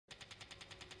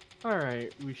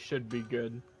Alright, we should be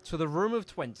good. To the room of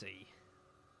 20.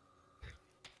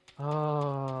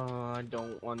 Oh, I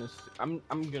don't want to. I'm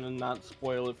gonna not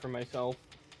spoil it for myself.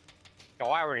 Oh,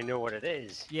 I already know what it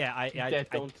is. Yeah,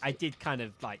 I did kind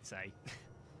of like say.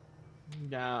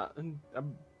 Yeah, I'm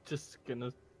just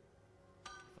gonna.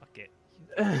 Fuck it.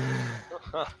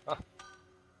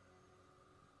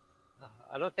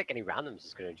 I don't think any randoms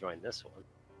is going to join this one.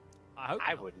 I hope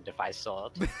I not. wouldn't if I saw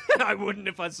it. I wouldn't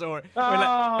if I saw it. Oh,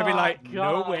 I'd be like,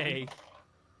 no God. way.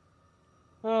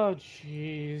 Oh,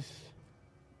 jeez.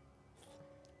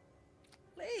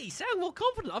 Hey, sound more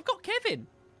confident. I've got Kevin.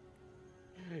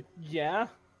 Yeah.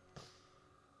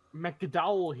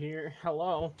 McDowell here.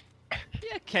 Hello.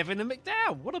 Yeah, Kevin and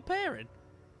McDowell. What a pairing.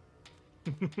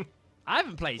 I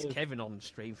haven't played as Kevin on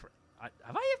stream for.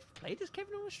 Have I ever played as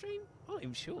Kevin on a stream? I'm not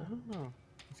even sure. I don't know.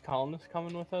 Is Columnist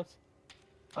coming with us?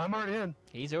 I'm already in.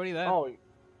 He's already there. Oh.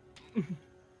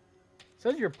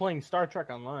 Says you're playing Star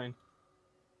Trek Online.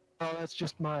 Oh, that's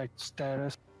just my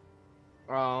status.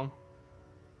 Oh.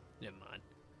 Never mind.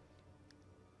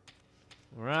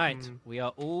 Right, we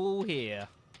are all here.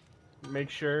 Make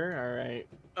sure. All right.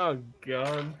 Oh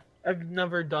God. I've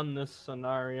never done this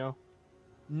scenario.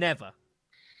 Never.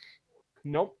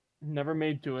 Nope. Never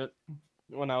made to it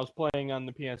when I was playing on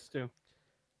the PS2.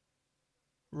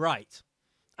 Right.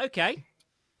 Okay. Same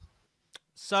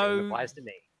So, applies to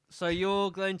me. so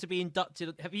you're going to be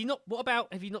inducted. Have you not? What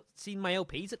about? Have you not seen my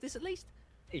LPs at this at least?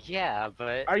 Yeah,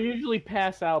 but I usually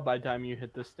pass out by the time you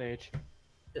hit this stage.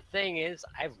 the thing is,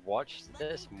 I've watched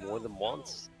this more than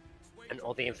once, and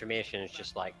all the information is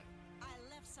just like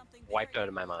wiped out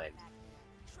of my mind.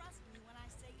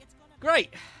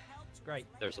 Great. Great.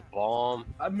 There's a bomb.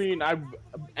 I mean, I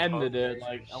ended it.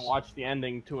 Like, I watched the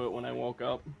ending to it when I woke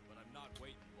up.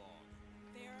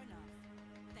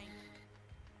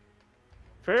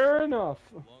 Fair enough.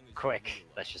 Quick,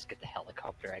 let's just get the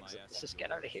helicopter exit. Let's just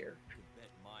get out of here.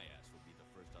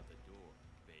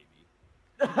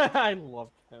 I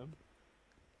loved him.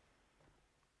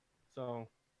 So,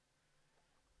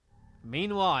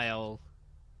 Meanwhile,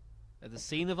 at the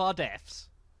scene of our deaths.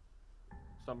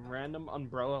 some random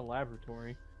Umbrella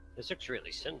laboratory. This looks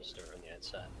really sinister on the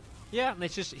outside. Yeah, and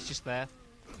it's just there.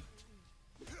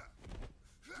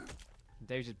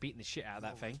 Dave's just beating the shit out of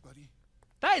that thing.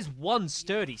 That is one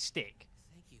sturdy stick.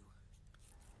 Thank you.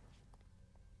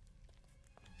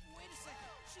 Wait a second,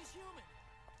 she's human.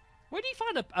 Where do you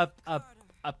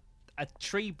find a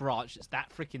tree branch that's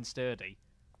that freaking sturdy?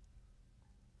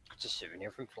 It's a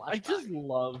souvenir from Flashback. I just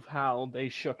love how they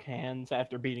shook hands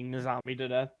after beating the zombie to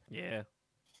death. Yeah.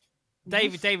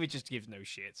 David just gives no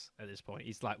shits at this point.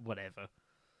 He's like, whatever.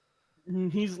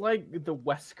 He's like the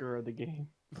Wesker of the game.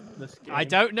 This game. I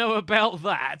don't know about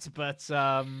that, but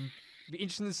be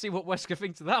interesting to see what Wesker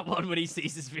thinks of that one when he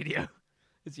sees this video.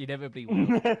 As he inevitably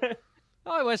will.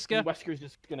 Hi, Wesker. Wesker's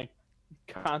just gonna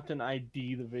content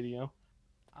ID the video.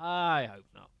 I hope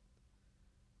not.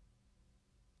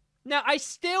 Now, I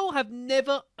still have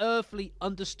never earthly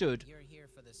understood You're here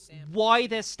for the sample. why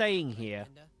they're staying here.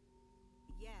 Linda.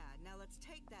 Yeah, now let's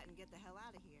take that and get the hell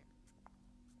out of here.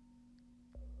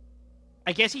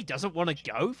 I guess he doesn't want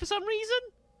to go for some reason?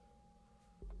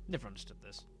 Never understood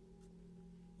this.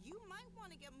 You might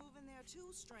want to get moving there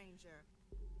too, stranger.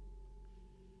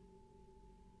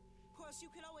 Of course, you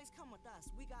can always come with us.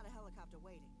 We got a helicopter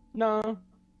waiting. No.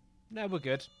 No, we're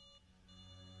good.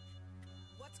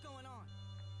 What's going on?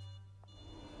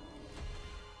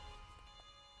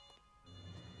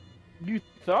 You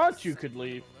thought you could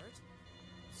leave. Alert?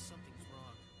 Something's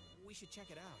wrong. We should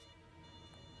check it out.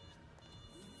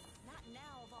 Not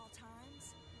now of all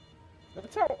times.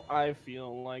 That's how I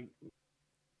feel. Like,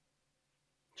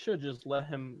 should just left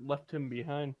him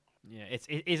behind. Yeah, it's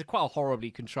quite a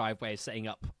horribly contrived way of setting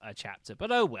up a chapter,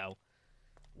 but oh well.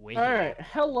 We're All here. right,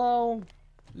 hello.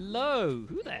 Hello,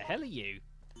 who the hell are you?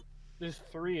 There's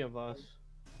 3 of us.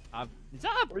 Is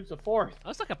that Where's the 4th?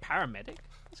 that's like a paramedic?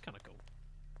 That's kind of cool.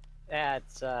 Yeah,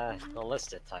 it's a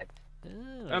listed type.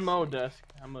 Oh, I MO see. desk.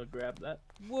 I'm gonna grab that.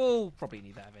 We'll probably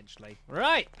need that eventually.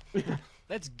 Right,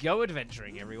 let's go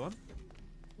adventuring, everyone.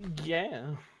 Yeah.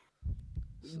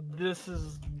 This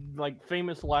is like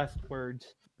famous last words.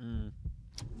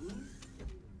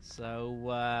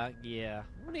 So, yeah,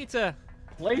 we need to.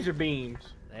 Laser beams.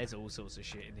 There's all sorts of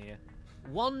shit in here.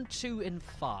 1, 2, and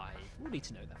 5. We'll need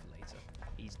to know that for later.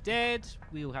 He's dead.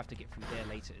 We'll have to get through there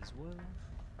later as well.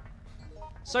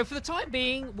 So for the time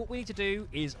being, what we need to do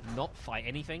is not fight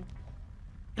anything,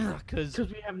 because Because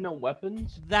we have no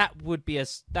weapons. that would be a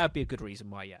good reason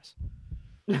why. Yes.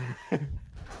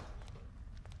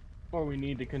 Or we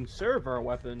need to conserve our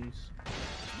weapons.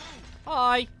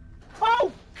 Hi.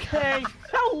 Okay.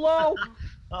 Hello!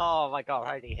 Oh my god,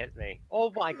 how did he hit me?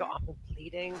 Oh my god, I'm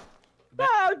bleeding.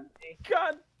 Ah,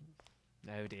 God!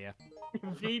 Oh dear.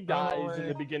 If he dies in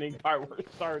the beginning part, we're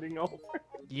starting over.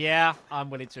 Yeah, I'm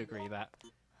willing to agree with that.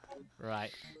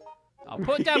 Right. I'll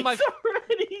put down my... He's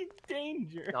already in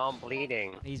danger. No, I'm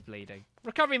bleeding. He's bleeding.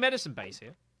 Recovery medicine base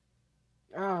here.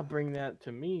 Ah, bring that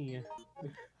to me.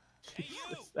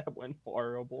 Jesus, that went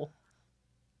horrible.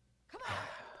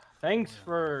 Thanks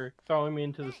for throwing me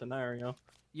into the scenario.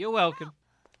 You're welcome.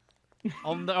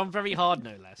 on very hard,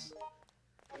 no less.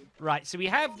 Right, so we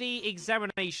have the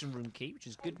examination room key, which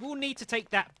is good. We'll need to take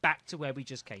that back to where we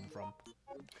just came from.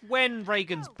 When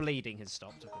Reagan's bleeding has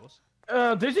stopped, of course.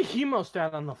 There's a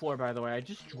hemostat on the floor, by the way. I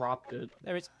just dropped it.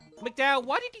 There it's... McDowell,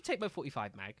 why did you take my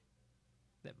 45 mag?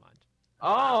 Never mind.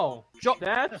 Oh, Drop...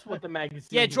 that's what the magazine.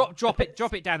 Yeah, drop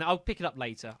it down. I'll pick it up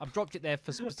later. I've dropped it there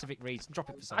for specific reasons. Drop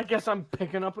it for I something. guess I'm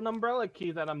picking up an umbrella key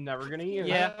that I'm never gonna use.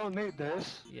 Yeah. I don't need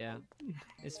this. Yeah,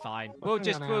 it's fine. We'll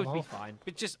be fine.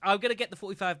 But just, I'm gonna get the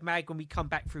 45 mag when we come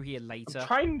back through here later. I'm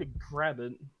trying to grab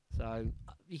it. So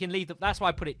you can leave the. That's why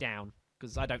I put it down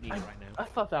because I don't need it right now. I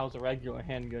thought that was a regular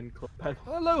handgun clip.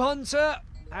 Hello, Hunter.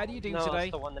 How do you do No, today?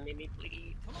 it's the one that made me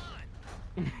bleed.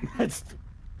 That's...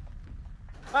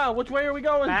 Ah, which way are we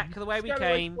going? Back the way we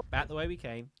came. Back the way we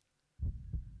came.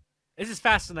 This is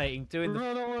fascinating. Doing the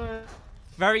Run away.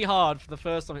 very hard for the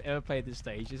first time I've ever played this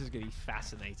stage. This is gonna be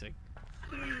fascinating.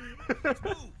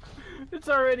 It's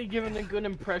already given a good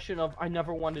impression of I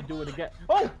never want to do it again.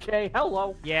 Okay,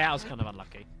 hello. Yeah, I was kind of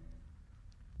unlucky.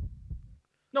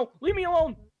 No, leave me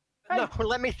alone. Hey, No,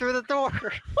 let me through the door.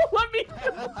 let me.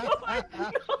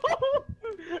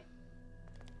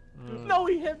 No,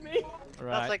 he hit me.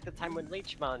 Right. That's like the time when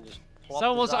Leechman just plopped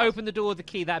Someone wants his to ass. open the door with the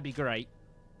key. That'd be great.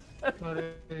 But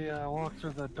walk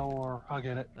through the door. I'll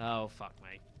get it. Oh fuck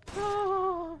me.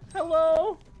 Oh,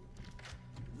 hello.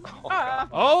 Oh, Ah.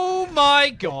 Oh my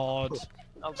god.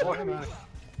 I'm sorry.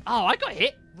 Oh, I got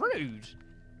hit. Rude.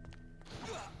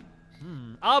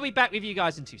 I'll be back with you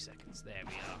guys in 2 seconds. There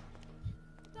we are.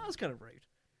 That was kind of rude.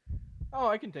 Oh,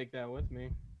 I can take that with me.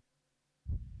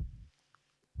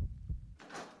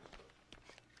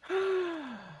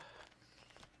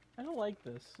 I don't like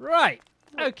this. Right.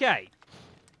 Okay.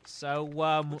 So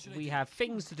we have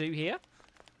things to do here.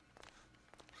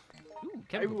 Ooh, I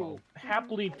chemical will bulb.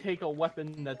 happily take a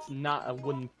weapon that's not a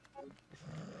wooden.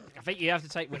 I think you have to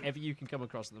take whatever you can come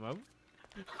across at the moment.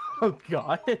 Oh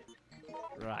God!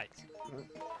 Right.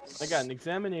 I got an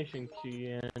examination key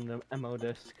and the ammo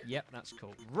disc. Yep, that's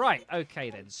cool. Right, okay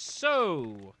then.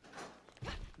 So,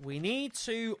 we need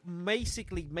to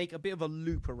basically make a bit of a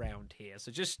loop around here.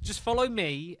 So just follow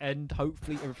me, and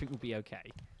hopefully everything will be okay.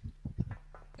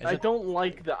 I don't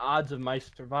like the odds of my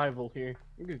survival here.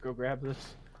 I'm gonna go grab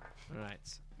this.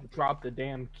 Right. Drop the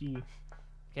damn key.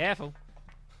 Careful.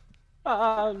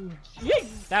 Yay!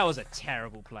 That was a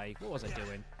terrible play. What was I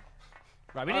doing?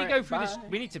 Right, we need to go through this.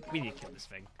 We need to kill this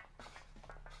thing.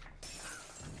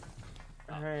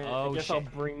 Alright, Oh, I guess shit. I'll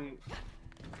bring...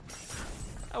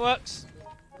 That works.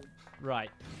 Right.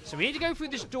 So we need to go through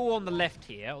this door on the left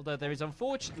here, although there is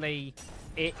unfortunately...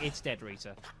 It's dead,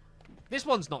 Rita. This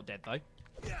one's not dead, though.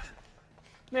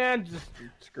 Nah, just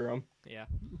screw him. Yeah.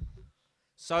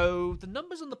 So the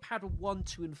numbers on the pad are 1,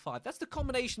 2, and 5. That's the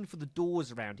combination for the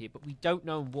doors around here, but we don't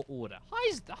know in what order.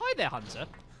 Hi there, Hunter.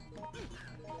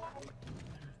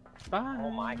 Bye.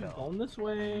 Oh my God. Going this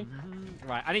way.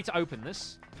 Right, I need to open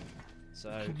this.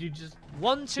 So Could you just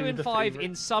 1, 2, do and the 5 favor?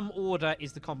 in some order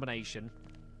is the combination.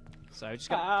 So just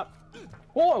go. stop?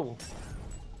 Whoa!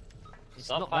 It's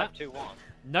not not that. 521.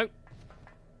 Nope.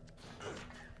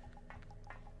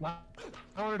 I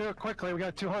want to do it quickly. We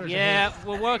got 200. in Yeah, here.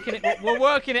 we're working it. We're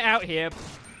working it out here.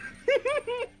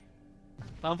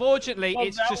 Unfortunately, Oh,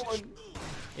 it's that just one.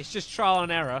 it's just trial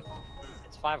and error.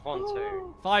 It's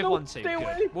 512. 5, No, 1, 2. stay Good.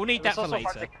 away. We'll need that It's for also later.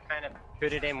 hard to kind of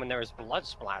put it in when there was blood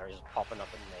splatters popping up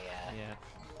in the Yeah.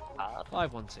 pad.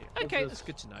 5, 1, 2. Okay, this? that's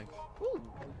good to know. Ooh.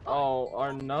 Oh,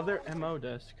 another ammo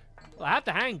disc. Well, I have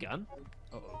the handgun.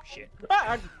 Oh shit.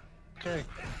 Ah, Okay.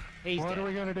 He's What are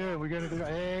we dead. gonna do? We gonna do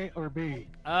A or B?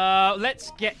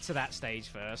 Let's get to that stage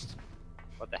first.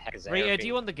 What the heck is that? Rita, do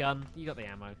you want the gun? You got the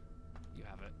ammo. You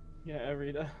have it. yeah,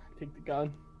 Rita, take the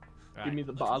gun. Right. Give me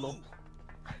the bottle.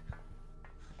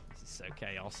 This is so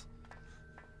chaos.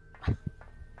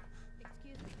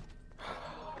 Excuse me.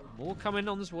 More coming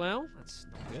on as well. That's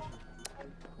not good.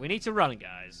 We need to run,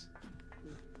 guys.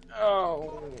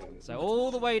 Oh. So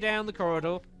all the way down the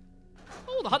corridor.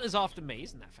 Oh, the hunter's after me.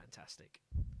 Isn't that fantastic?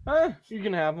 You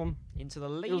can have them. Into the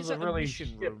It was laser a really emission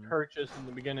shit room. purchase in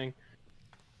the beginning.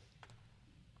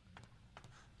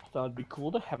 Thought it'd be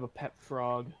cool to have a pet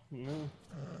frog.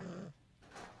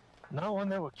 Not one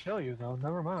that will kill you, though.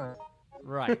 Never mind.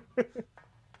 Right.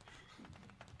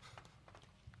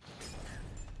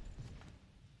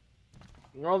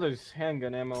 Oh, there's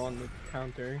handgun ammo on the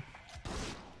counter.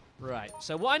 Right.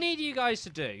 So what I need you guys to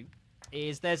do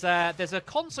is there's a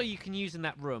console you can use in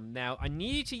that room. Now, I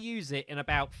need you to use it in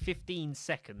about 15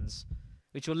 seconds,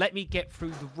 which will let me get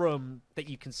through the room that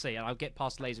you can see, and I'll get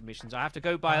past laser missions. I have to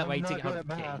go by that way to get home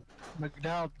the key.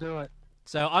 McDowell, do it.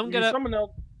 So I'm Use gonna someone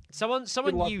else.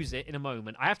 someone luck. use it in a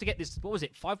moment. I have to get this. What was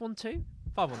it? 512?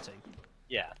 512.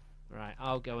 Yeah. Right.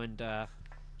 I'll go and.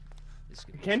 This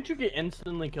could be- Can't you get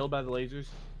instantly killed by the lasers?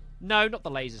 No, not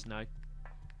the lasers. No.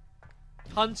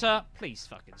 Hunter, please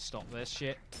fucking stop this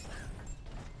shit.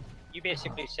 You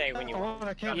basically say when you Oh,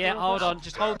 I can't Yeah, do hold this. on.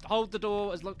 Just hold the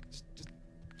door as long. Just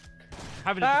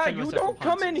having to Ah, defend you myself don't from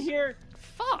come in hunters. here!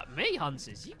 Fuck me,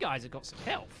 hunters. You guys have got some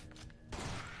health.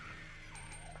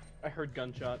 I heard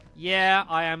gunshot. Yeah,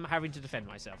 I am having to defend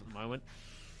myself at the moment.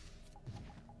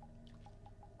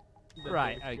 The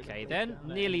Right, door's gonna okay break then. down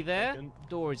Nearly in a there. second.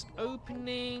 Door is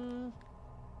opening.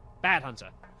 Bad hunter.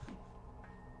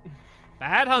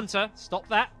 Bad hunter. Stop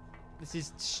that. This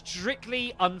is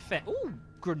strictly unfair. Ooh,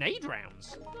 grenade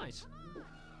rounds. Nice.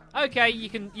 Okay, you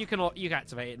can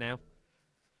activate it now.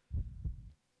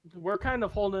 We're kind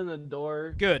of holding the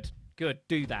door. Good. Good.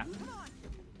 Do that.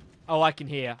 Oh, I can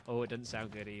hear. Oh, it doesn't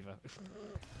sound good either.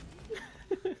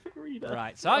 Rita.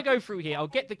 Right, so I go through here. I'll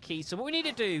get the key. So what we need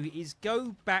to do is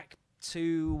go back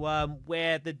to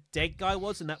where the dead guy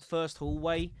was in that first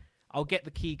hallway. I'll get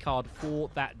the key card for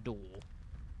that door.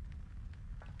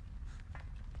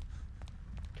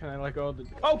 Can I let go of the...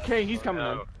 Okay, he's coming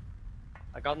no.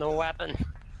 I got no weapon.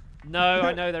 No,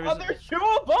 I know there in. Oh, isn't. there's two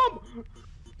of them!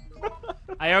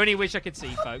 I only wish I could see,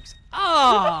 folks.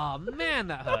 Ah, man,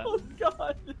 that hurt. Oh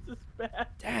god, this is bad.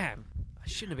 Damn. I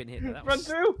shouldn't have been hit there. That Run was...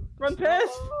 through! Run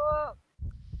past!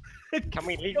 Can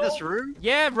we leave this room?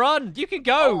 Yeah, run. You can Oh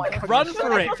go. my God, Run you're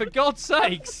for it, for God's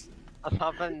sakes. I'm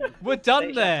having. We're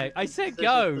done there. I said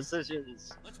go.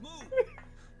 Decisions. Let's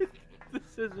move.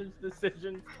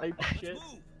 Decisions type Let's shit.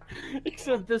 move.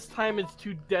 Except this time it's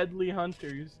two deadly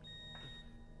hunters.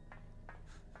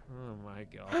 Oh my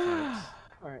God, folks.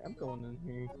 Alright, I'm going in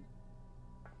here.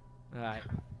 Alright.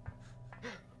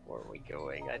 Where are we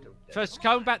going? I don't know. First,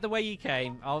 come back the way you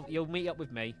came. You'll meet up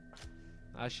with me.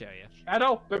 I'll show you.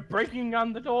 Shadow, they're breaking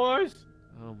on the doors!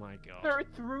 Oh my God. They're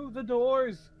through the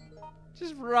doors!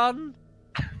 Just run.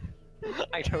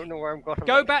 I don't know where I'm going.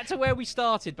 Go back to where we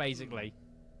started, basically.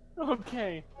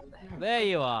 Okay. There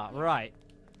you are. Right.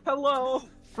 Hello!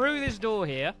 Through this door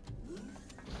here,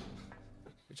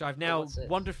 which I've now what's this?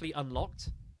 wonderfully unlocked.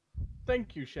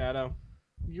 Thank you, Shadow.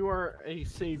 You are a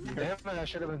savior. Damn it, I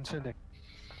should have been sending.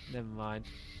 Never mind.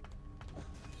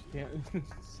 Yeah.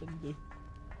 Cindy.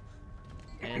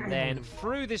 And then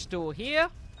through this door here,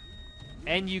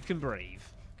 and you can breathe,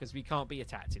 because we can't be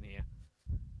attacked in here.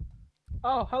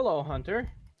 Oh, hello, Hunter.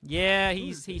 Yeah,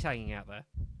 he's hanging out there.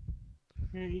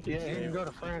 Here, you can Yeah, stay. you can go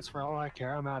to France for all I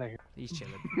care. I'm out of here. He's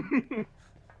chilling.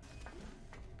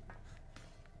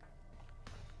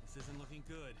 This isn't looking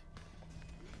good.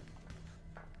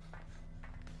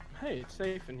 Hey, it's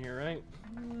safe in here, right?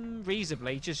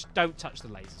 Reasonably, just don't touch the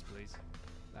lasers, please.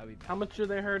 That'd be bad. How much do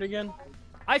they hurt again?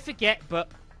 I forget,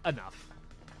 but enough.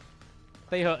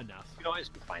 They hurt enough. You can always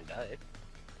find out.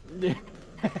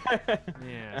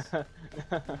 Yes.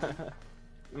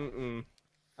 Mm-mm.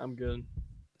 I'm good.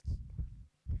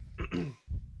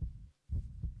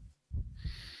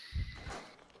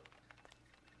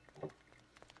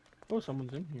 Oh,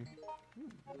 someone's in here.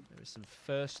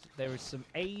 There is some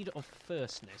aid of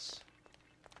firstness.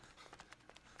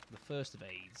 The first of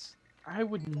aids. I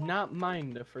would not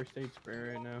mind a first aid spray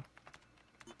right now.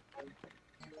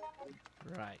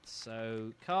 Right,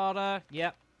 so Carter,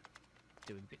 yep.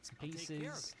 Doing bits and Take care of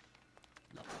pieces.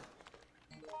 Lovely.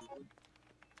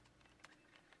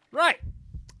 Right.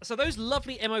 So those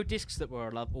lovely MO discs that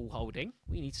we're all holding,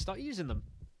 we need to start using them.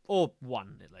 Or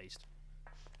one, at least.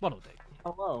 One will do.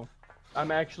 Hello.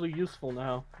 I'm actually useful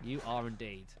now. You are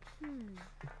indeed.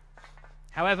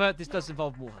 However, this does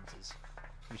involve more hunters.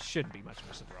 Which shouldn't be much of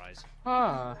a surprise.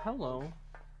 Ah, hello.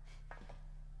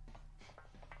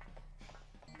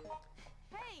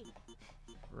 Hey,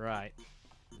 Right.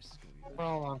 This is gonna be... We're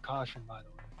all on caution, by the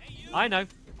way. Hey, you. I know.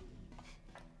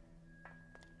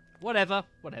 Whatever.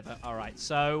 Alright,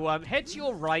 so head to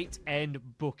your right and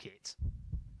book it.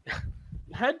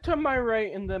 Head to my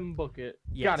right and then book it.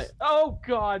 Yes. Got it. Oh,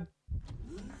 God.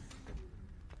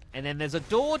 And then there's a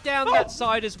door down that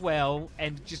side as well,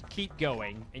 and just keep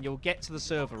going, and you'll get to the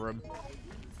server room.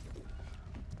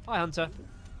 Hi, Hunter.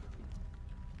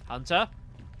 Hunter?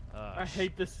 I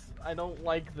hate this. I don't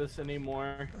like this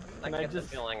anymore. I And I get the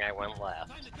just feeling I went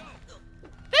left.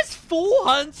 There's 4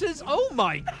 hunters. Oh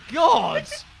my god!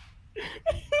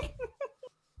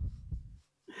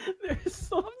 there's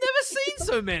so. I've never seen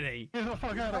so many. Get the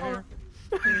fuck out of here.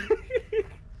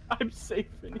 I'm safe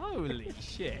in here. Holy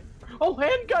shit! Oh,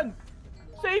 handgun!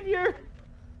 Savior!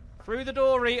 Through the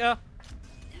door, Rita.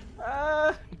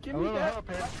 Give A me little that. help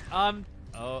here.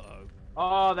 Uh-oh.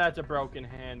 Oh, that's a broken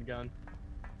handgun.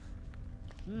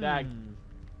 That Hmm.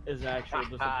 is actually a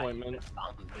disappointment.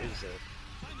 Bamboozle.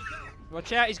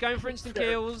 Watch out, he's going for instant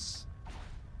kills.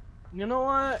 You know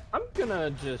what? I'm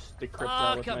gonna just decrypt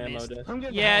that with got my ammo missed. disc. I'm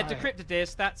getting Yeah, high. decrypt the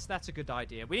disc. That's a good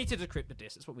idea. We need to decrypt the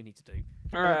disc. That's what we need to do.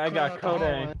 Alright, I got Clear out code the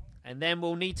A. hallway. And then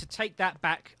we'll need to take that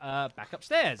back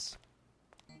upstairs.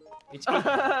 It's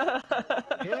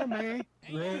Heal me,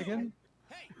 Reagan.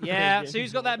 yeah. So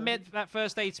who's got that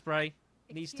first aid spray?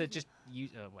 Needs to just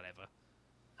use whatever.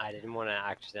 I didn't want to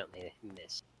accidentally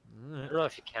miss. I Alright. don't know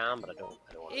if you can, but I don't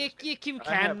want to. You can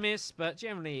I have- miss, but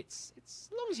generally it's as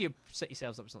long as you set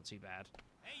yourselves up, it's not too bad.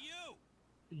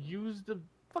 Use the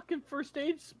fucking first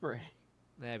aid spray.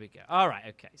 There we go. All right.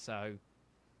 Okay. So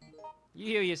you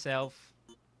heal yourself,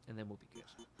 and then we'll be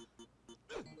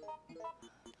good.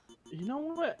 You know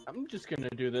what? I'm just gonna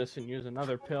do this and use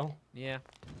another pill. Yeah.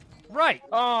 Right.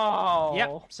 Oh.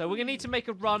 Yep. So we're gonna need to make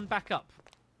a run back up.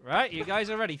 Right? You guys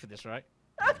are ready for this, right?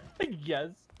 Yes.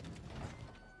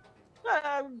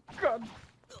 Ah, God.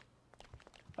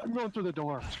 I'm going through the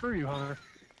door. Screw you, Hunter.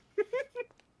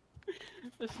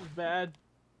 This is bad.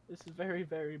 This is very,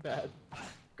 very bad.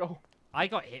 Go. I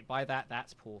got hit by that.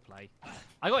 That's poor play.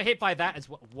 I got hit by that as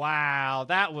well. Wow,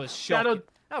 that was shocking. Shadow-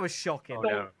 That was shocking. Oh,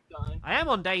 no. Die. I am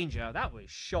on danger. That was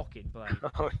shocking play.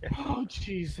 Oh, no. Oh,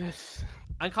 Jesus.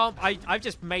 I've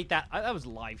just made that. That was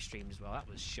live streamed as well. That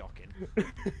was shocking.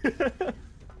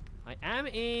 I am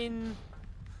in.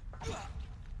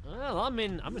 Well, I'm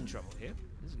in trouble here.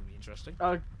 This is gonna be interesting.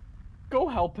 Go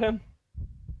help him.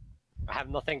 I have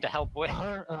nothing to help with.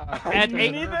 Hunter, And Me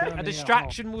a, neither. a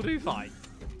distraction will do fine.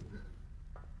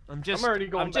 I'm already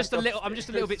going I'm just back a little. I'm just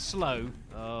a little bit upstairs. slow.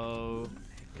 Oh,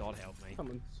 God help me.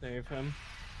 Someone save him.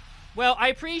 Well, I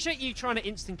appreciate you trying to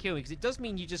instant kill me because it does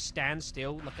mean you just stand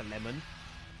still like a lemon.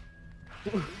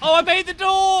 Oh, I made the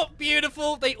door!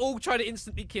 Beautiful. They all try to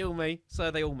instantly kill me, so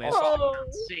they all missed. Oh,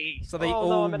 See. So they Oh, all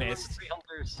no, I'm in missed.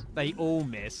 300s. They all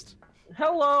missed.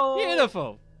 hello.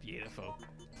 Beautiful. Beautiful.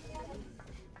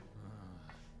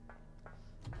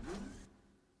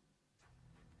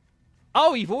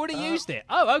 Oh, you've already used it.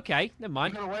 Oh, okay. Never I'm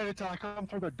mind. gonna wait until I come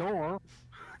through the door.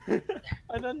 I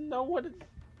didn't know what.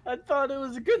 I thought it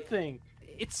was a good thing.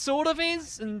 It sort of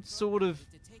is, and sort of.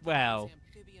 To take Well, these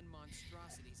amphibian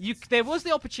monstrosities there was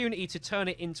the opportunity to turn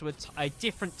it into a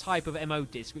different type of MO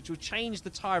disc, which will change the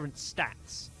tyrant's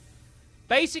stats.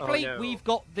 Basically, Oh, no. we've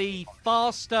got the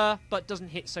faster but doesn't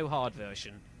hit so hard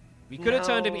version. We could have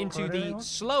turned him No. into the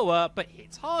slower but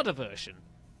hits harder version.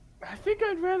 I think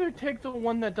I'd rather take the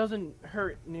one that doesn't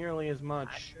hurt nearly as I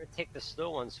much. should take the slow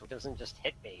one so it doesn't just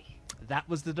hit me. That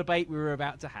was the debate we were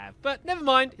about to have. But never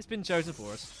mind, it's been chosen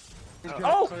for us. He's gonna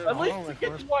Oh, clear the at least hallway you get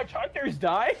first. to watch hunters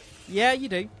die. Yeah, you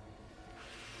do.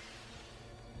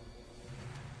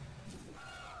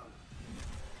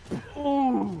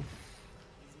 Ooh.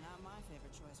 He's not my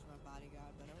favorite choice for a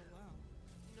bodyguard, but oh well.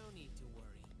 No need to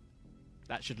worry.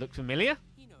 That should look familiar.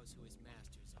 He knows who his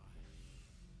masters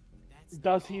are. That's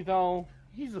Does he though?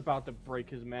 He's about to break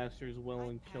his master's will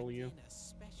and I kill packed you. in a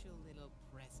special little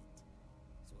present.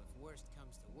 So if worst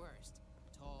comes to worst,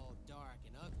 tall, dark,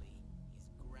 and ugly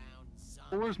is ground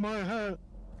zombie. Where's my hat?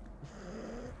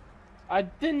 I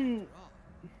didn't. After all,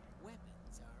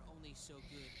 weapons are only so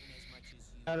good in as much as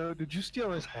you. Shadow, did you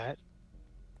steal his hat?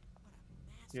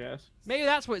 Yes. Maybe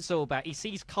that's what it's all about. He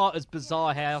sees Carter's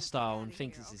bizarre hairstyle and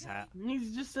thinks it's his hat.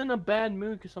 He's just in a bad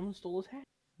mood because someone stole his hat.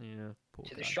 Yeah, poor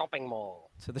To the guy. shopping mall.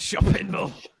 To the shopping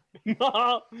mall.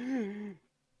 I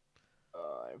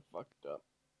fucked up.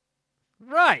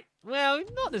 Right. Well,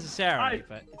 not necessarily, I-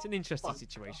 but it's an interesting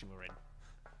situation we're in.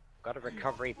 Got a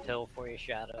recovery pill for you,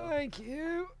 Shadow. Thank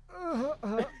you.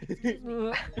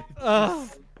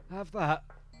 Have that.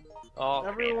 Oh,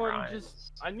 Everyone Ryan.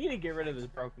 just. I need to get rid of this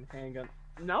broken handgun.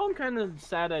 Now I'm kind of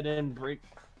sad I didn't break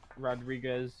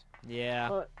Rodriguez. Yeah.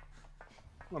 But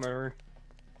whatever.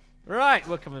 Right,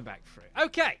 we're coming back through.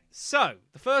 Okay, so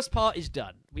the first part is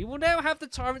done. We will now have the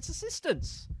tyrant's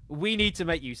assistance. We need to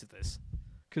make use of this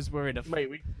because we're in a.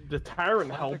 Wait, the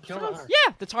tyrant Why helped did they kill us? her?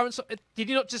 Yeah, the tyrant's. Did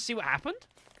you not just see what happened?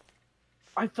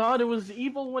 I thought it was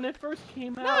evil when it first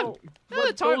came No, out. no, What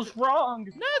the tyrant- goes wrong?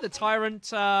 No, the tyrant.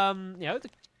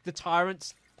 The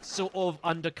tyrant's sort of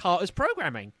under Carter's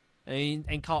programming.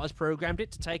 And Carter's programmed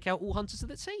it to take out all hunters that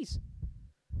it sees.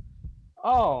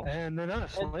 Oh, And then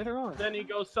us And later on. then he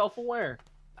goes self-aware.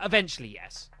 Eventually,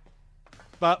 yes.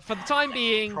 But for the time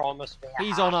being, Promise me a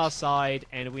he's on our hat. side,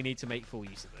 and we need to make full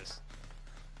use of this.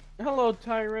 Hello,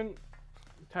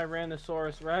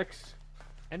 Tyrannosaurus Rex.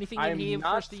 Anything in I'm here for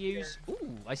not us to use?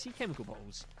 Ooh, I see chemical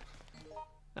bottles.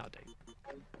 That'll do.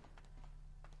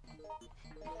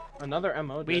 Another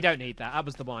MO. We don't need that. That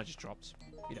was the one I just dropped.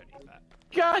 We don't need that.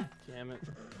 God damn it.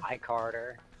 Hi,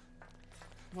 Carter.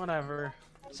 Whatever.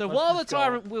 So Let's while the just go.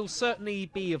 tyrant will certainly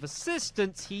be of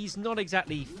assistance, he's not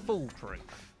exactly foolproof.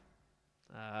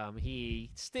 He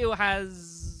still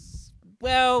has...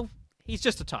 Well, he's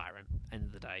just a tyrant, end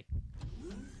of the day.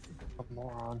 A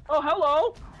moron. Oh,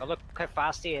 hello. Oh, look how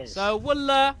fast he is. So we'll,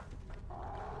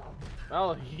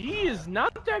 Well, he is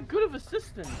not that good of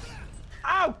assistance.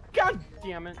 Ow! God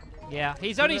damn it. yeah,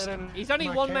 he's Put only that in he's only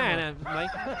my one man, camera.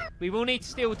 mate. We will need to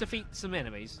still defeat some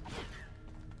enemies.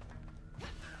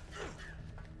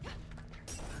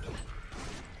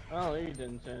 Oh, he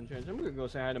didn't stand a chance. I'm gonna go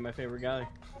say hi to my favorite guy.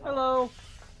 Hello.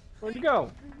 Where'd you go?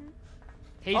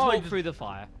 He's Oh, he walked just- through the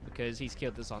fire because he's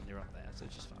killed the Zontir up there, so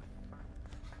it's just fine.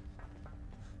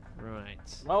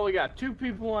 Right. Well, we got 2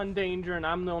 people in danger, and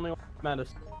I'm the only one with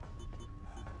medicine.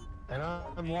 And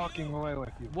I'm walking away with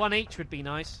you. One each would be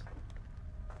nice.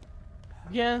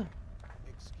 Yeah,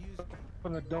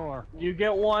 Open the door. you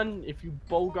get one. If you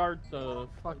bogart the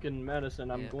fucking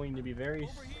medicine, I'm Yeah. going to be very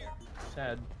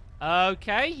sad.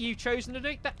 Okay, you've chosen to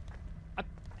do that.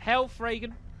 Health,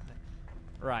 Reagan.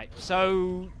 Right,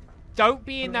 so don't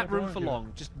be in that room for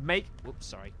long. Just make. Whoops,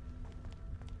 sorry.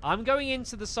 I'm going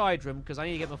into the side room because I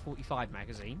need to get my 45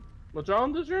 magazine. What's wrong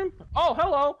in this room? Oh,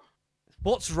 hello.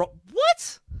 What's wrong?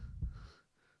 What?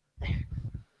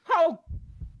 How?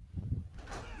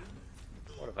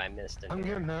 What have I missed in I'm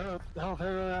here? getting the hell out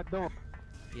of that door.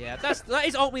 Yeah, that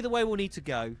is ultimately the way we'll need to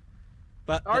go.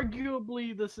 But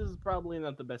Arguably, this is probably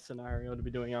not the best scenario to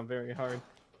be doing on very hard.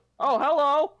 Oh,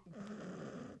 hello.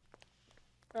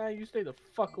 You stay the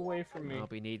fuck away from me. I'll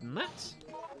be needing that.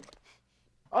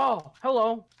 Oh,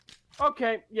 hello.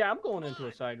 Okay, yeah, I'm going into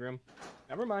a side room.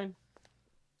 Never mind.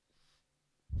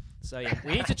 So yeah,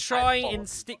 we need to try and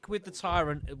stick with the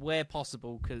tyrant where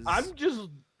possible because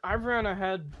I've ran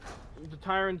ahead. The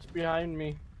tyrant's behind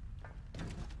me.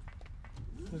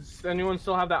 Does anyone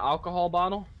still have that alcohol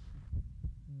bottle?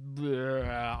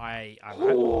 I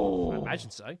Ooh. imagine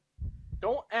so.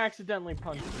 Don't accidentally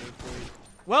punch me, please.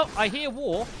 Well, I hear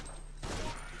war.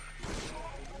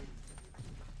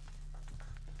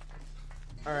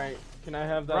 Alright, can I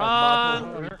have that Run!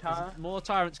 bottle of Utah? More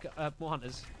tyrants, more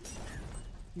hunters.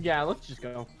 Yeah, let's just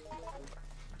go.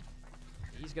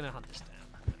 He's gonna hunt us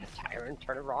down. Tyrant,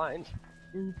 turn around.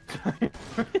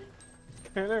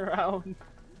 Turn around.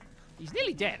 He's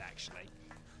nearly dead, actually.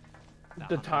 That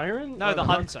The hunter. tyrant? No, Or the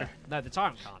hunter. No, the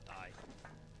tyrant can't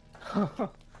die.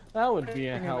 That would be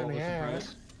a Hang hell on of a in the surprise.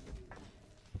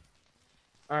 ass.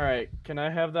 Alright, can I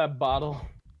have that bottle?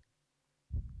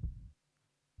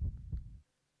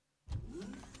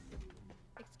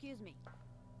 Excuse me.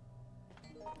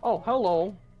 Oh,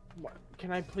 hello.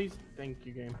 Can I please? Thank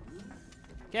you, game.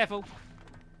 Careful.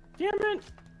 Damn it!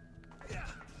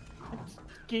 I just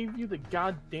gave you the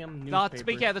goddamn No, newspaper. to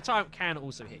be fair, the tyrant can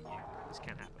also hit you. This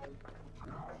can happen.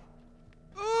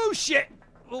 Oh shit!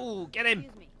 Oh, get him!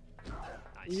 Excuse me.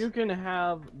 Nice. You can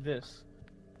have this.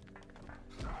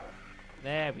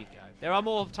 There we go. There are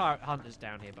more tyrant hunters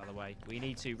down here, by the way. We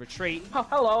need to retreat. Oh,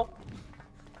 hello.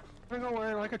 Bring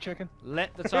away like a chicken.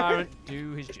 Let the tyrant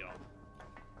do his job.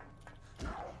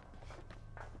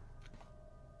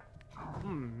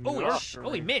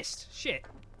 Oh, he missed. Shit.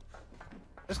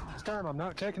 This time I'm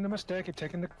not taking the mistake of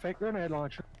taking the fake grenade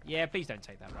launcher. Yeah, please don't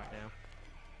take that right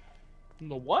now.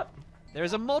 The what? There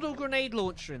is a model grenade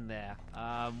launcher in there.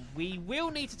 We will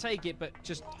need to take it, but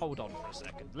just hold on for a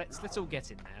second. Let's all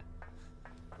get in there.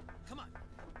 Come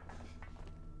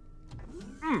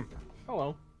on.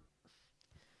 Hello.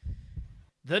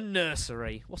 The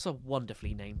nursery. What a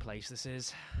wonderfully named place this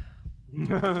is.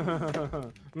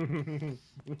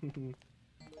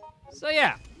 So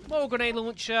yeah, model grenade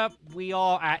launcher. We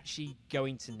are actually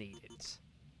going to need it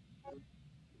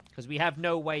because we have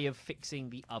no way of fixing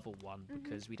the other one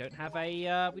because we don't have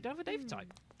a data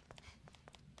type.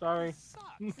 Sorry.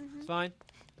 It's fine.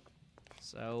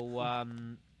 So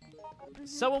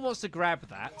someone wants to grab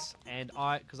that, and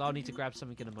I'll need to grab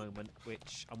something in a moment,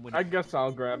 which I'm gonna. I guess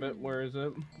I'll grab it. Where is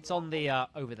it? It's on the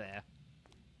over there.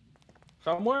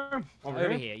 Somewhere?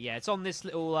 Over here. Yeah, it's on this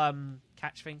little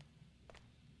catch thing.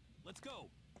 Let's go.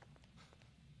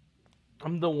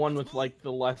 I'm the one with like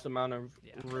the less amount of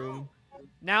Yeah. room.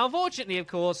 Now, unfortunately, of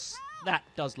course, that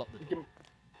does lock the door.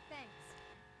 Thanks.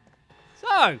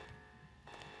 So,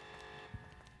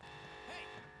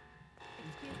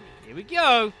 Excuse me. here we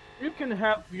go. You can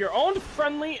have your own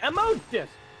friendly ammo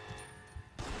disc.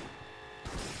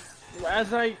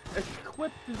 As I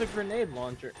equip the grenade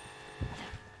launcher.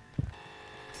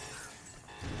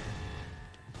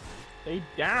 Stay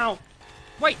down.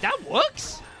 Wait, that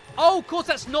works? Oh, of course,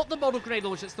 that's not the model grenade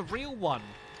launcher. It's the real one.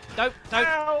 Don't.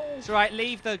 Ow. It's all right.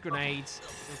 Leave the grenades.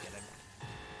 We'll get him.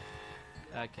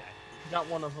 Okay. Got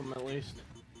one of them at least.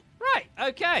 Right.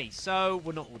 Okay. So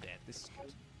we're not all dead. This is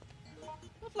good.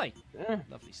 Lovely. Eh,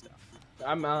 Lovely stuff.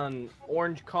 I'm on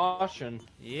orange caution,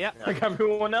 Yep. like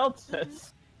everyone else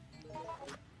is.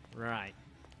 Right.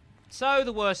 So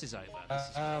the worst is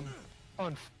over.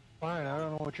 On fine. I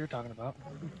don't know what you're talking about.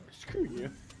 Screw you.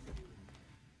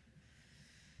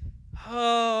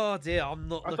 Oh dear, I'm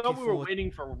not I looking thought we were forward.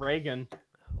 waiting for Reagan.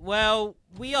 Well,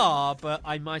 we are, but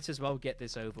I might as well get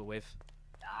this over with.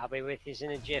 I'll be with you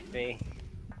in a jiffy.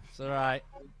 It's alright.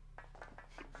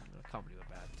 I can't believe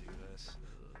I'm about to do this.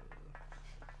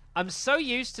 I'm so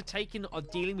used to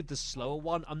dealing with the slower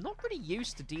one. I'm not really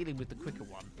used to dealing with the quicker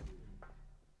one.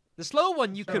 The slower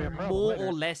one you It's gonna can be a problem more later.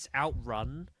 or less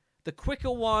outrun. The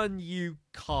quicker one you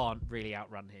can't really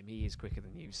outrun him. He is quicker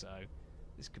than you, so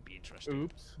this could be interesting.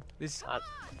 Oops. This That's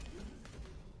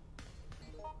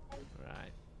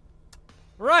right.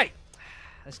 Right.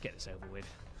 Let's get this over with.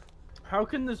 How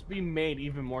can this be made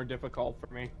even more difficult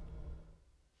for me?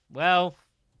 Well,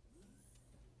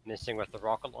 missing with the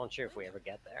rocket launcher if we ever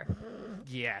get there.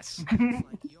 yes. Looks like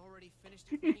you already finished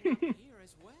cleaning up here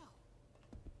as well.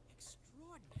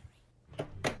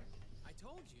 Extraordinary. I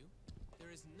told you,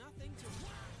 there is nothing to.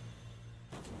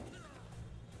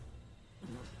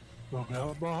 Look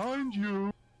out behind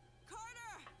you.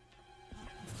 Carter!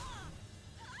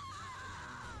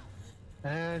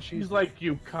 And she's He's like,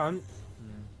 you cunt.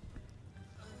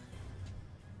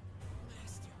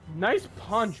 Nice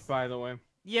punch, by the way.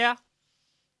 Yeah.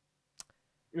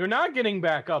 You're not getting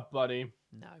back up, buddy.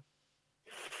 No.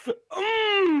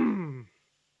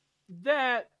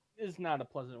 That is not a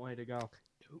pleasant way to go.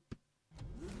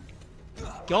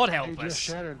 God he help just us.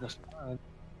 shattered the spine.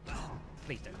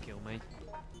 Please don't kill me.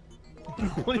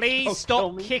 Please Please don't stop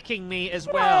kill me. kicking me as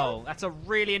well. That's a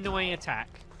really annoying attack.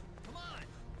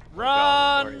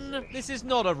 God, where is Run! it? This is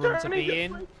not a room to be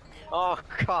in. Oh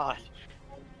god,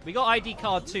 We got ID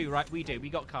card too, right? We do. We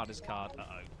got Carter's card.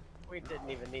 Uh-oh. we didn't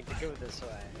even need to go this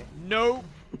way. Nope.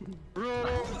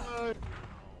 Run!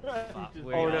 Fuck, Just-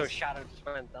 we're Oh no, not- Shadow just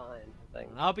went down. Thing.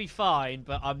 I'll be fine,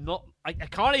 but I'm not. I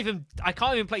can't even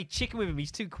play chicken with him.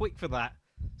 He's too quick for that.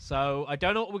 So I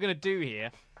don't know what we're gonna do here.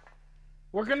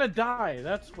 We're gonna die.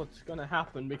 That's what's gonna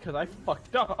happen because I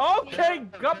fucked up. Okay,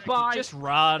 goodbye. Just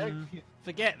run.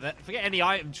 Forget that. Forget any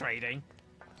item trading.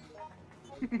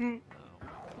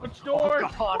 Which door?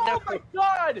 God, Oh no. my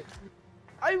god!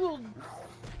 I will.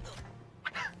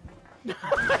 I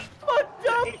fucked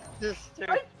up. Just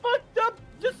I fucked up.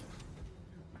 Just.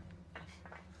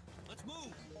 Let's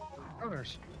move.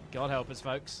 Runners. God help us,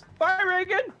 folks. Bye,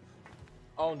 Reagan.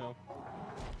 Oh no.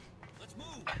 Let's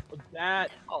move.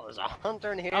 That. oh, there's a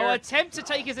hunter in here. I'll attempt to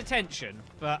take his attention,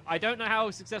 but I don't know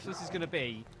how successful this is going to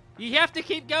be. You have to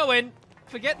keep going.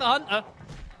 Forget the hunter.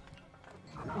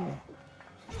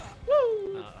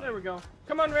 Woo! There we go.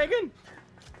 Come on, Reagan.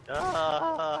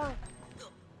 Ah.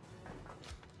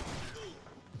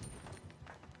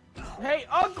 Hey,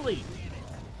 ugly.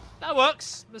 That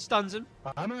works. That stuns him.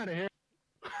 I'm out of here.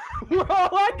 We're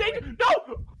all on danger.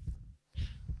 No.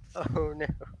 Oh no.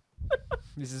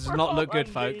 This does We're not all look good,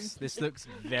 on folks. danger. This looks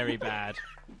very bad.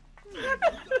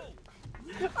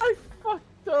 I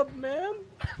fucked up, man.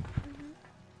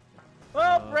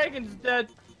 Well, Reagan's dead.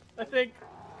 I think.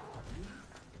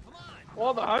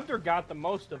 Well, the hunter got the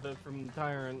most of it from the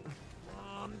tyrant.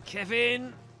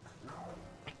 Kevin.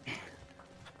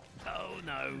 Oh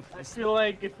no. I feel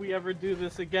like if we ever do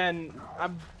this again,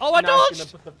 I'm Oh, I not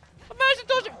dodged! gonna put I managed to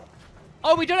dodge it!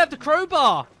 Oh, we don't have the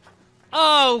crowbar!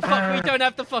 Oh, fuck, we don't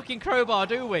have the fucking crowbar,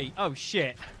 do we? Oh,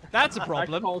 shit. That's a the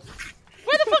problem. I Where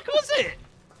the fuck was it?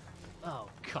 Oh,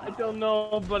 God. don't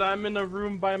know, but I'm in a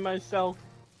room by myself.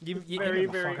 You, Very,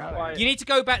 the very fuck outta quiet. you need to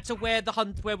go back to where the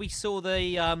where we saw the,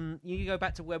 you need to go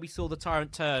back to where we saw the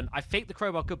tyrant turn. I think the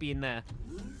crowbar could be in there.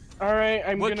 All right,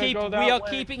 I'm gonna go that We are way.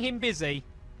 keeping him busy.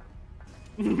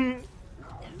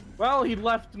 Well, he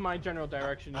left my general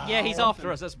direction. Yeah, he's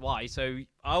after us, that's why. So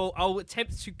I'll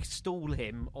attempt to stall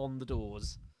him on the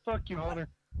doors. Fuck you, Hunter.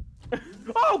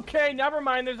 Okay, never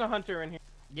mind. There's a hunter in here.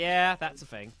 Yeah, that's a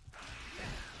thing.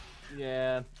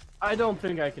 Yeah, I don't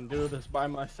think I can do this by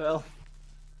myself.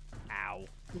 Ow.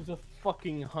 He's a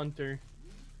fucking hunter.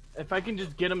 If I can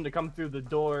just get him to come through the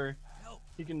door,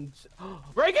 he can.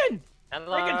 Reagan!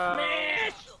 Hello. Reagan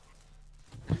smash!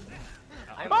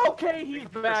 I'm Okay, he's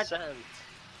back. 3%.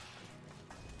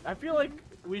 I feel like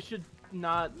we should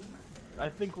not. I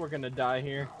think we're gonna die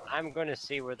here. I'm gonna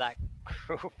see where that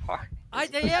crowbar.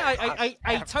 I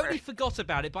Ever. totally forgot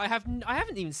about it, but I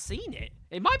haven't even seen it.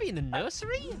 It might be in the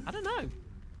nursery. I don't know.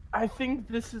 I think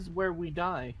this is where we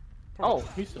die. Oh,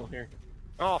 he's still here.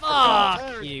 Oh, for God.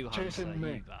 Fuck you, Hunter, Chasing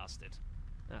me. you bastard.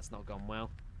 That's not gone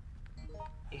well.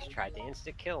 He's tried to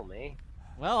insta-kill me.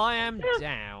 Well, I am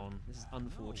down. This is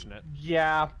unfortunate.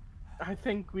 Yeah, I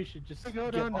think we should just I go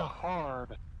give down to up.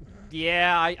 hard.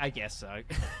 Yeah, I guess so.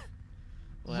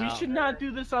 Well, We should not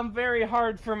do this on very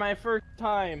hard for my first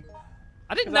time.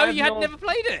 I didn't 'cause know I have you had no- never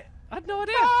played it. I had no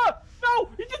idea. Ah! No!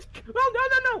 He just.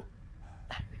 No!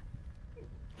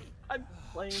 I'm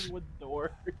playing with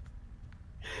doors.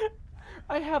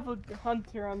 I have a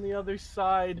hunter on the other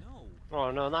side.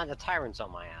 Oh no, not the tyrant's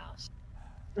on my ass.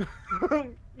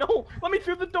 No! Let me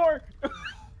through the door!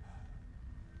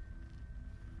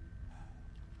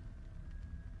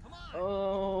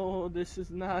 Oh, this is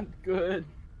not good.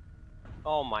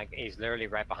 Oh my, he's literally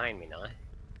right behind me now.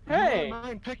 Hey! You don't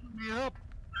mind picking me up?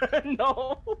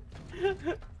 No!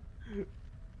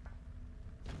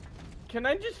 Can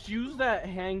I just use that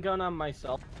handgun on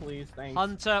myself, please? Thanks.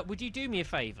 Hunter, would you do me a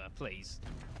favor, please?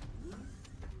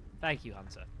 Thank you,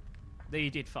 Hunter. Though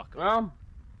you did fuck up. Well,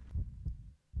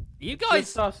 You it's guys,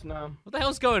 just us now. what the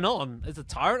hell's going on? Is a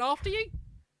tyrant after you?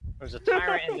 There's a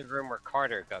tyrant in the room where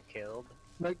Carter got killed.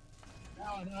 Like,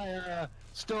 Al and I are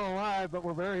still alive, but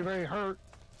we're very, very hurt.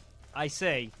 I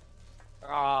see. Oh,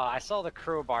 I saw the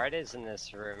crowbar. It is in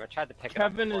this room. I tried to pick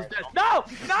Kevin it is up. dead. No!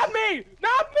 Not me!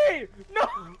 Not me! No!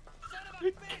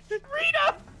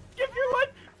 Rita! Give your life!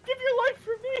 Give your life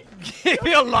for me! Give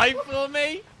your life for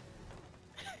me?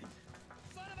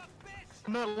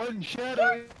 I'm not letting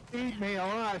Shadow eat me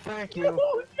alive, thank you.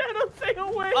 Oh, Shadow, stay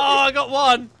away! Oh, I got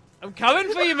one. I'm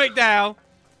coming for you, McDowell.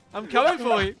 I'm coming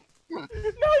for you. No,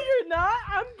 you're not!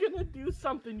 I'm gonna do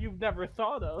something you've never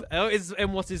thought of. Oh,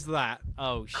 and what is that?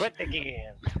 Oh, shit. Quit the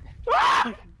game.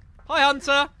 Ah! Hi,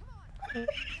 Hunter. He fucking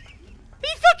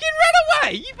ran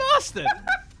away, you bastard.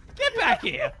 Get back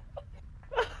here.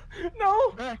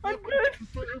 No! Back I'm up.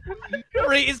 good!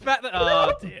 Rita's back there.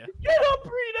 Oh, dear. Get up,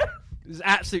 Rita! There's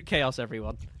absolute chaos,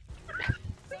 everyone.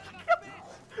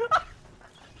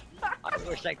 I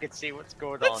wish I could see what's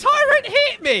going The on. tyrant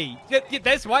hit me!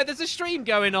 That's why there's a stream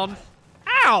going on.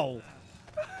 Ow!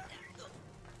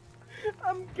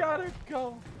 I'm gotta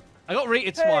go. I got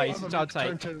Rita Hey! twice, which I'll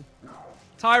take.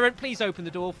 Tyrant, please open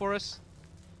the door for us.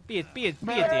 Be a dear.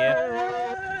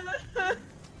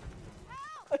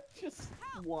 I just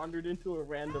wandered into a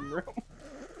random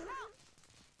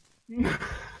room.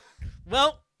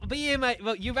 Well, be here, mate.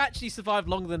 Well, you've actually survived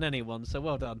longer than anyone, so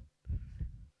well done.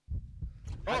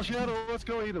 Oh, Shadow, let's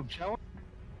go eat them, shall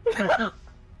we? I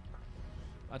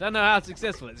don't know how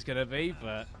successful it's going to be,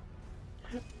 but...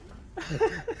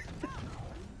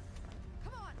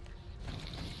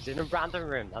 It's in a random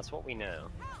room. That's what we know.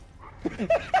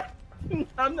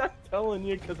 I'm not telling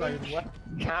you because I left.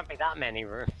 Can't be that many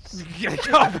rooms. There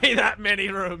can't be that many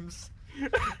rooms.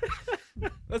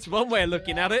 That's one way of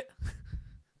looking at it.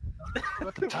 I'm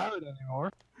not the tyrant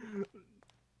anymore.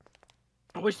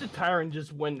 I wish the tyrant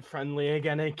just went friendly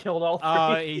again and killed all three.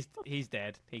 Oh, he's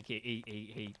dead. He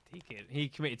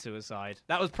committed suicide.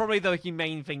 That was probably the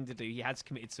humane thing to do. He had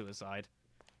committed suicide.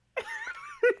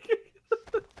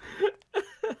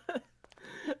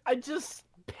 I just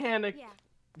panicked. Yeah.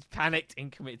 He panicked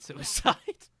and committed suicide.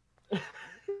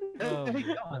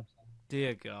 Oh,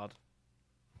 dear God.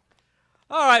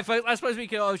 All right, folks. I suppose we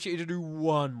can shoot to do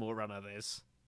one more run of this.